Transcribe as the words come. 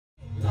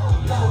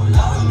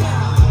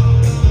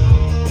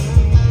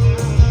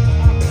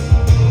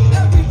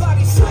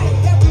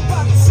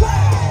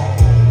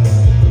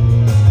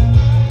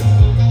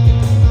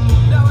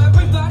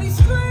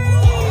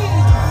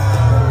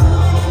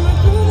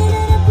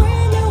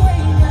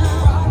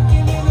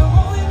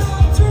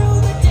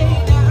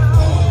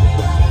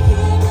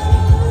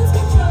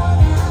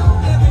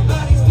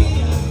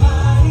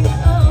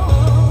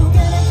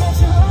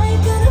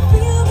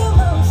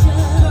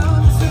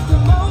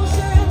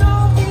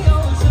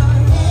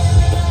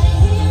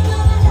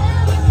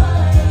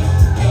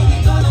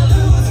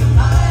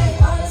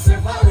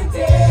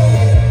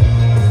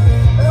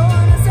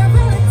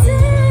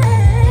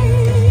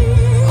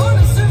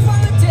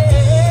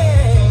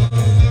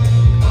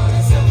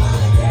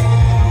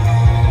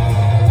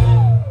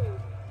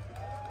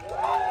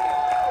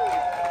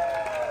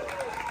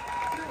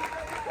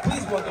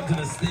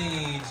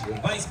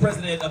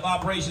President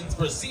of Operations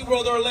for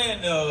SeaWorld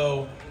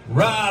Orlando,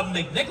 Rob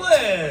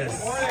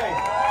McNicholas.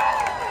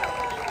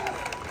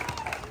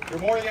 Good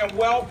morning and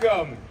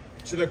welcome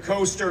to the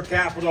coaster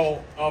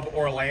capital of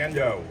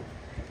Orlando.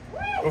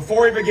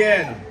 Before we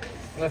begin,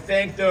 I want to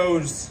thank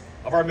those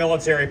of our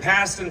military,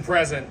 past and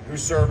present, who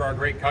served our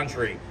great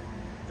country.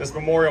 This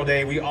Memorial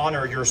Day, we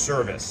honor your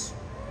service.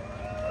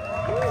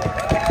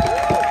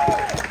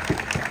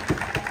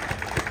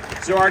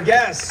 So our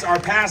guests, our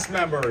past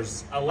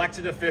members,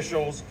 elected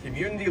officials,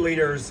 community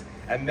leaders,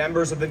 and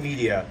members of the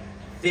media,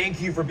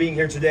 thank you for being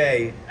here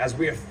today as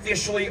we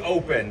officially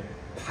open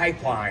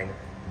Pipeline,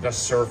 the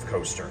surf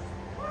coaster.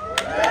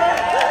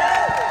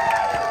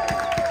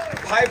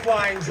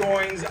 Pipeline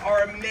joins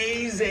our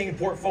amazing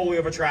portfolio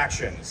of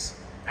attractions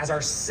as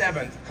our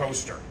 7th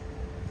coaster.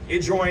 It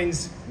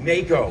joins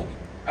Mako,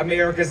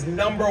 America's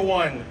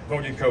 #1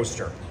 voted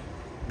coaster.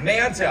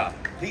 Manta,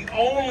 the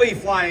only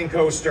flying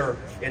coaster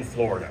in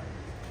Florida.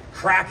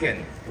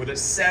 Kraken, with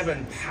its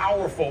 7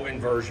 powerful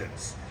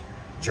inversions.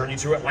 Journey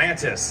to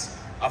Atlantis,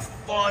 a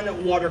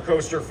fun water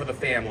coaster for the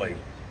family.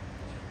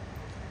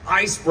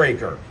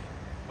 Icebreaker,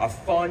 a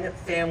fun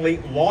family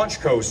launch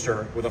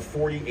coaster with a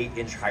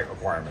 48-inch height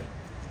requirement.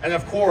 And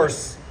of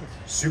course,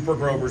 Super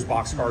Grover's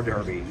Boxcar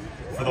Derby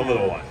for the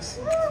little ones.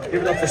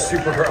 Give it up for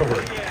Super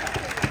Grover.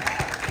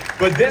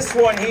 But this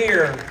one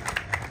here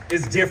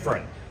is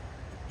different.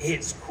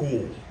 It's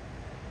cool.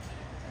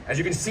 As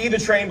you can see the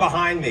train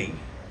behind me,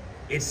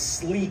 it's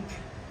sleek,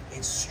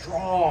 it's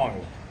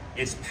strong,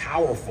 it's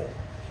powerful.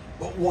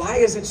 But why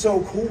is it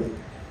so cool?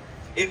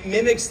 It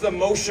mimics the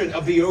motion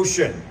of the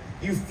ocean.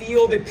 You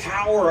feel the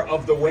power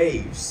of the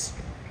waves.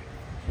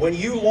 When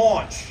you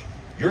launch,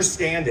 you're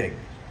standing,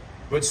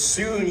 but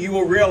soon you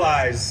will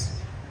realize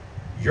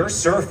you're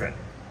surfing.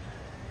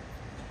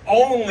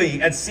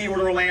 Only at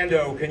SeaWorld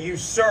Orlando can you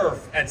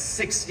surf at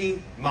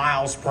 60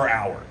 miles per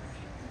hour.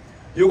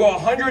 You'll go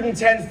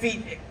 110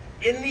 feet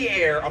in the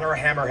air on our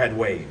hammerhead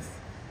wave.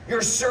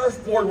 Your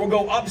surfboard will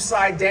go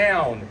upside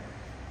down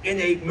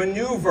in a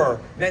maneuver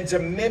meant to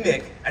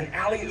mimic an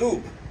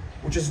alley-oop,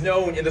 which is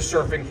known in the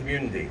surfing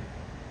community.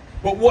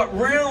 But what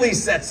really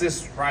sets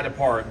this ride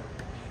apart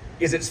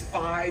is its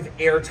 5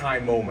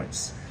 airtime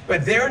moments.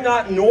 But they're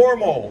not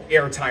normal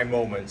airtime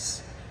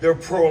moments. They're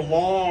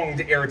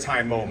prolonged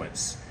airtime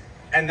moments.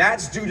 And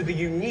that's due to the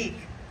unique,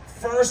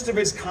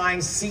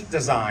 first-of-its-kind seat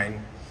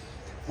design,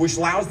 which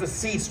allows the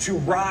seats to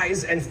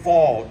rise and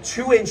fall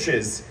 2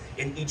 inches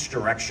in each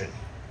direction.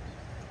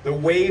 The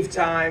wave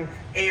time,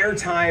 air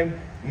time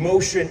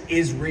motion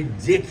is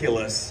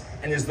ridiculous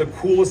and is the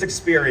coolest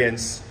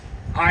experience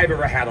I've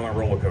ever had on a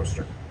roller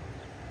coaster.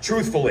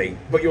 Truthfully,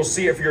 but you'll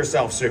see it for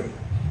yourself soon.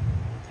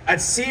 At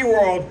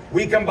SeaWorld,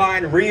 we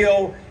combine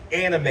real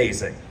and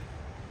amazing.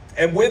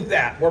 And with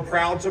that, we're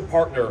proud to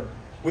partner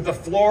with the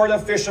Florida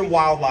Fish and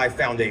Wildlife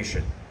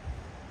Foundation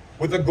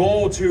with a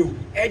goal to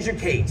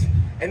educate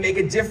and make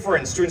a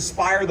difference to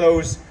inspire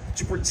those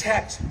to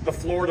protect the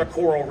Florida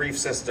coral reef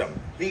system,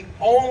 the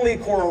only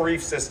coral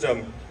reef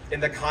system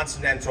in the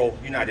continental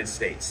United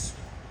States.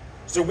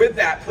 So with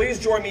that, please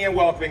join me in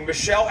welcoming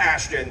Michelle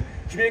Ashton,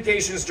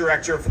 Communications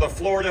Director for the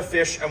Florida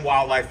Fish and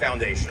Wildlife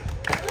Foundation.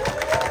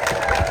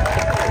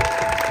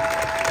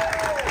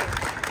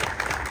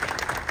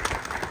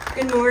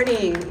 Good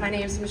morning. My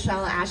name is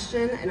Michelle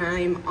Ashton, and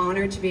I'm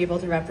honored to be able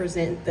to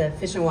represent the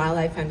Fish and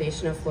Wildlife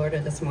Foundation of Florida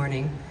this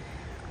morning.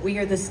 We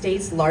are the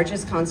state's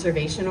largest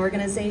conservation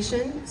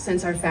organization.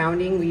 Since our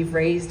founding, we've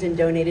raised and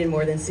donated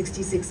more than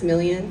 $66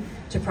 million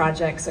to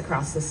projects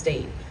across the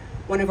state.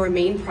 One of our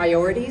main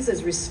priorities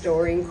is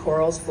restoring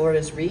corals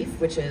Florida's reef,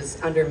 which is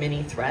under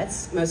many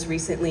threats, most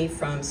recently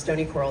from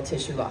stony coral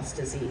tissue loss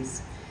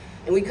disease.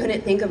 And we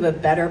couldn't think of a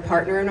better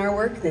partner in our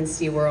work than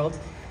SeaWorld.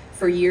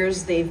 For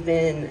years, they've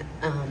been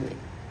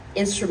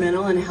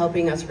instrumental in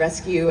helping us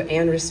rescue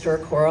and restore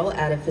coral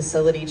at a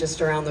facility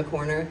just around the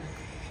corner.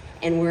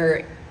 And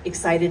we're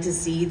excited to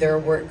see their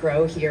work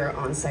grow here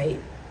on site.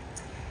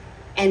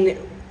 And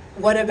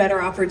what a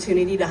better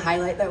opportunity to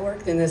highlight that work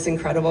than this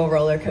incredible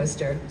roller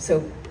coaster.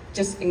 So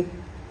just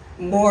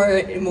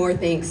more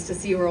thanks to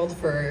SeaWorld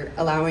for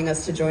allowing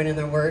us to join in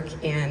their work,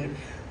 and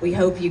we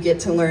hope you get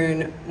to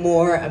learn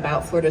more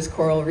about Florida's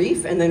coral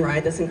reef and then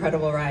ride this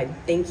incredible ride.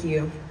 Thank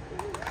you.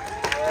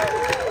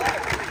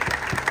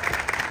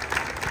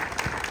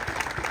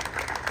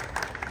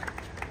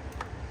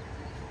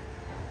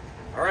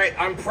 All right,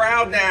 I'm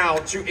proud now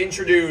to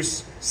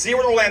introduce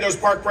SeaWorld Orlando's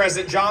Park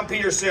President, John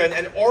Peterson,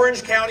 and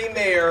Orange County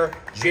Mayor,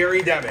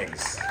 Jerry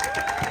Demings.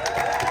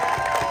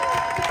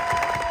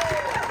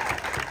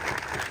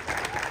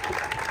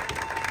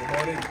 Good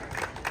morning.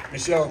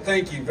 Michelle,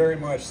 thank you very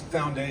much. The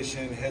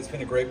foundation has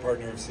been a great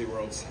partner of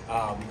SeaWorld's.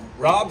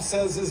 Rob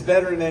says this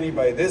better than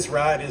anybody. This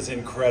ride is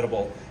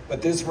incredible,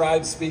 but this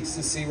ride speaks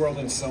to SeaWorld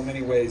in so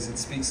many ways. It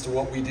speaks to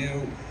what we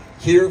do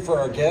here for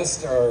our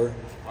guests, our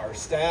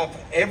staff,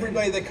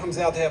 everybody that comes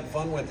out to have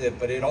fun with it,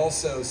 but it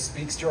also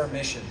speaks to our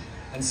mission.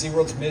 And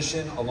SeaWorld's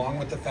mission, along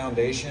with the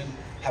foundation,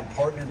 have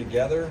partnered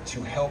together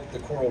to help the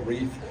coral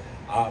reef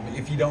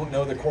If you don't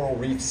know the coral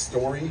reef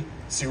story,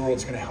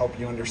 SeaWorld's going to help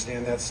you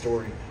understand that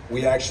story.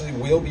 We actually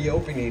will be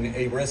opening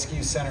a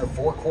rescue center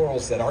for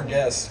corals that our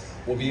guests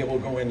will be able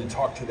to go in and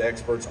talk to the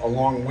experts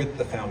along with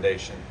the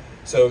foundation.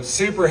 So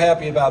super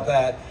happy about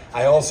that.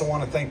 I also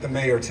want to thank the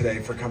mayor today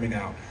for coming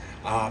out.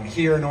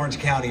 Here in Orange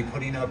County,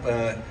 putting up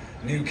a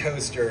new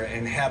coaster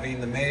and having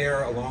the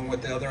mayor along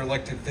with the other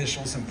elected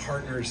officials and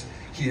partners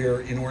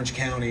here in Orange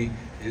County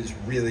is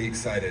really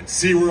excited.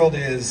 SeaWorld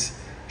is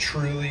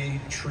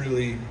truly,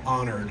 truly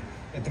honored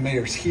that the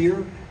mayor's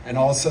here and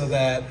also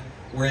that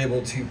we're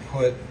able to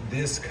put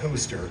this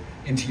coaster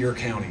into your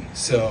county.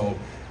 So,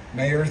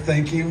 Mayor,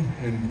 thank you,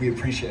 and we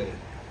appreciate it.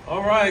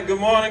 All right, good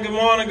morning, good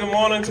morning, good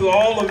morning to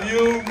all of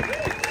you.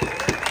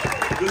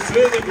 This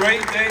is a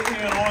great day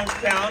here in Orange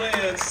County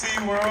at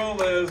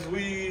SeaWorld as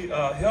we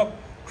help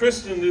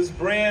christen this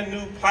brand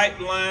new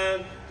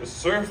pipeline, the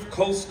Surf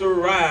Coaster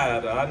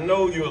Ride. I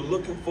know you're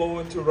looking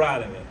forward to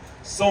riding it.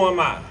 So am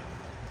I.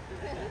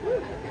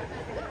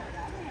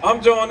 I'm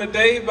joined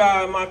today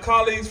by my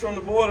colleagues from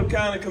the Board of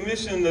County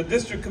Commission. The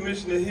District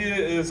Commissioner here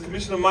is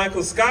Commissioner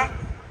Michael Scott,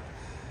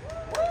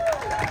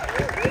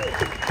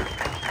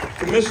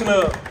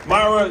 Commissioner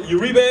Myra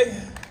Uribe,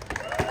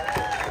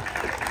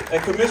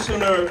 and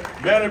Commissioner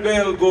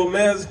Maribel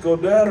Gomez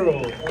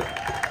Cordero.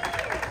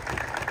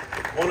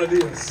 One of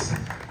these.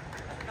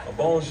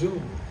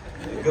 Bonjour.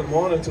 Good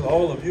morning to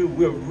all of you.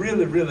 We're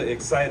really, really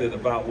excited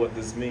about what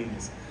this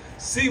means.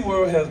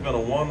 SeaWorld has been a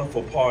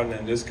wonderful partner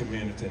in this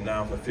community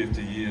now for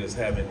 50 years,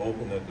 having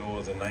opened their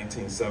doors in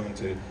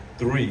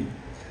 1973.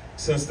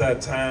 Since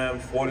that time,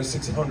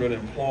 4,600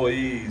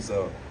 employees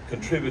are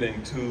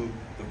contributing to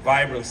the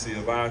vibrancy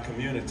of our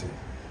community.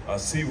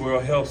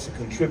 SeaWorld helps to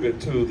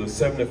contribute to the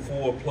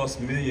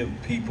 74+ million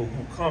people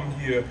who come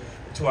here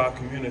to our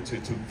community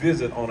to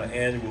visit on an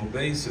annual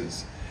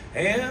basis.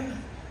 And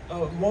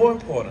more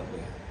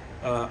importantly,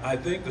 I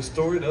think the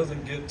story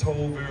doesn't get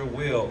told very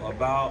well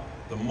about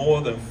the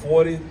more than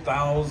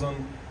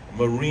 40,000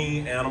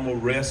 marine animal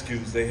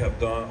rescues they have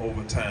done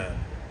over time.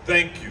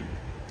 Thank you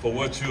for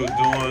what you're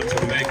doing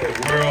to make the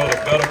world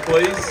a better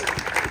place.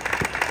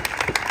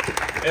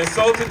 And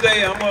so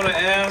today I'm going to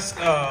ask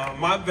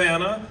my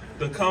Vanna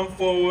to come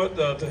forward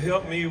to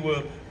help me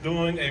with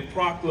doing a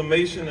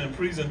proclamation and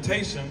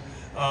presentation.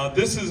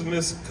 This is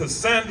Miss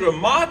Cassandra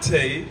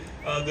Matej,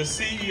 the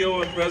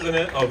CEO and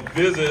President of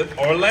Visit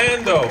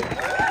Orlando.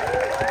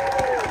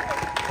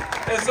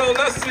 And so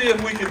let's see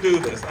if we can do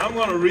this. I'm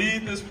going to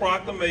read this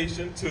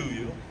proclamation to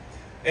you.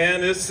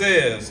 And it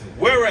says,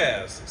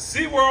 whereas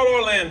SeaWorld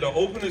Orlando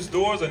opened its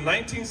doors in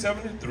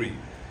 1973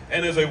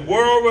 and is a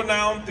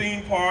world-renowned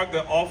theme park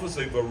that offers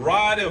a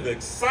variety of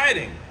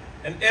exciting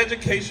and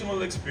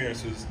educational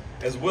experiences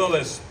as well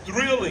as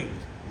thrilling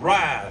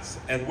rides.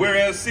 And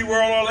whereas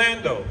SeaWorld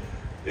Orlando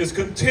is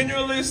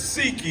continually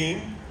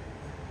seeking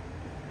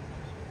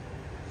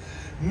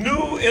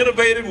new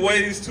innovative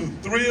ways to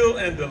thrill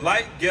and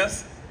delight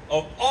guests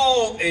of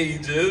all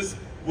ages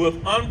with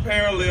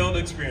unparalleled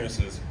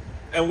experiences.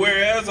 And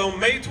whereas on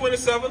May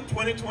 27,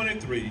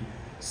 2023,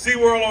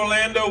 SeaWorld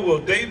Orlando will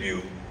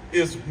debut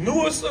its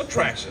newest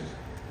attraction,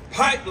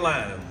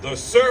 Pipeline, the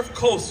Surf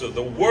Coaster,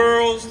 the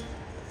world's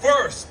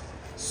first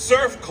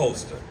surf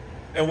coaster.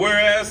 And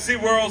whereas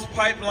SeaWorld's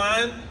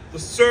Pipeline, the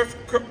Surf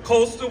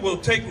Coaster will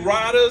take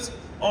riders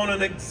on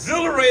an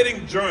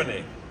exhilarating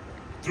journey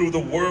through the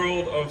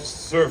world of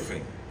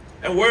surfing.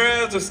 And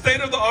whereas the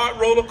state-of-the-art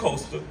roller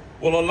coaster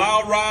will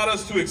allow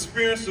riders to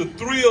experience the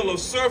thrill of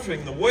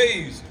surfing the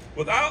waves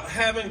without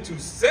having to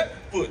set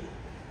foot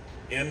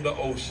in the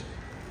ocean.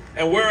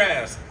 And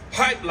whereas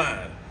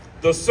Pipeline,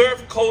 the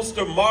surf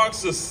coaster,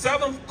 marks the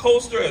 7th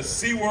coaster at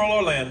SeaWorld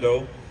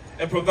Orlando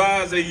and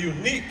provides a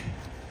unique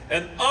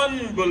and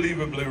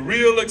unbelievably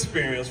real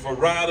experience for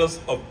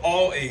riders of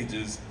all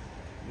ages.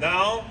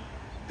 Now,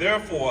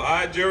 therefore,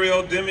 I, Jerry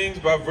L.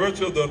 Demings, by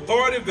virtue of the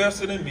authority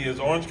vested in me as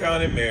Orange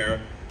County Mayor,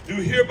 do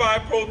hereby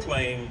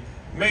proclaim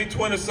May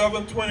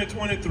 27,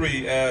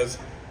 2023 as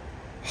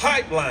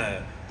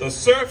Pipeline, the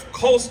Surf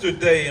Coaster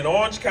Day in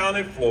Orange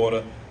County,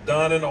 Florida,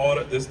 done and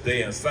ordered this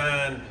day and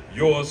signed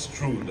yours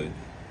truly.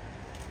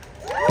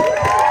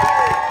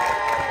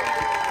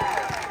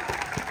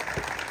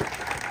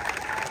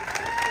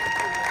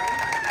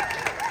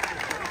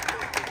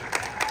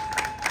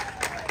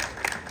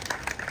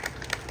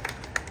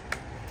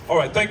 All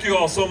right, thank you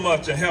all so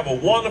much and have a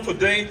wonderful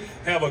day.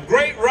 Have a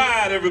great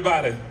ride,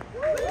 everybody.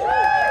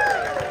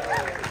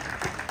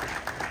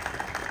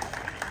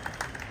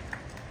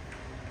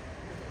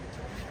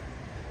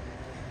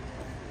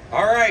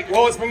 All right,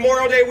 well, it's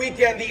Memorial Day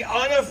weekend, the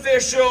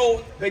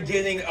unofficial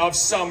beginning of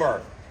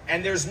summer.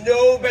 And there's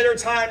no better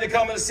time to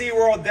come to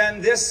SeaWorld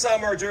than this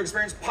summer to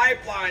experience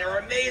Pipeline, our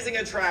amazing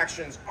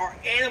attractions, our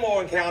animal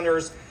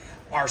encounters,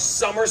 our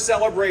summer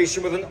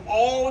celebration with an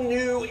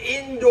all-new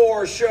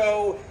indoor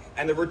show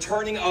and the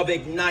returning of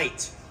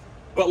Ignite.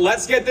 But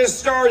let's get this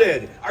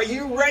started. Are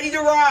you ready to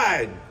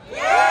ride?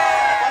 Yeah!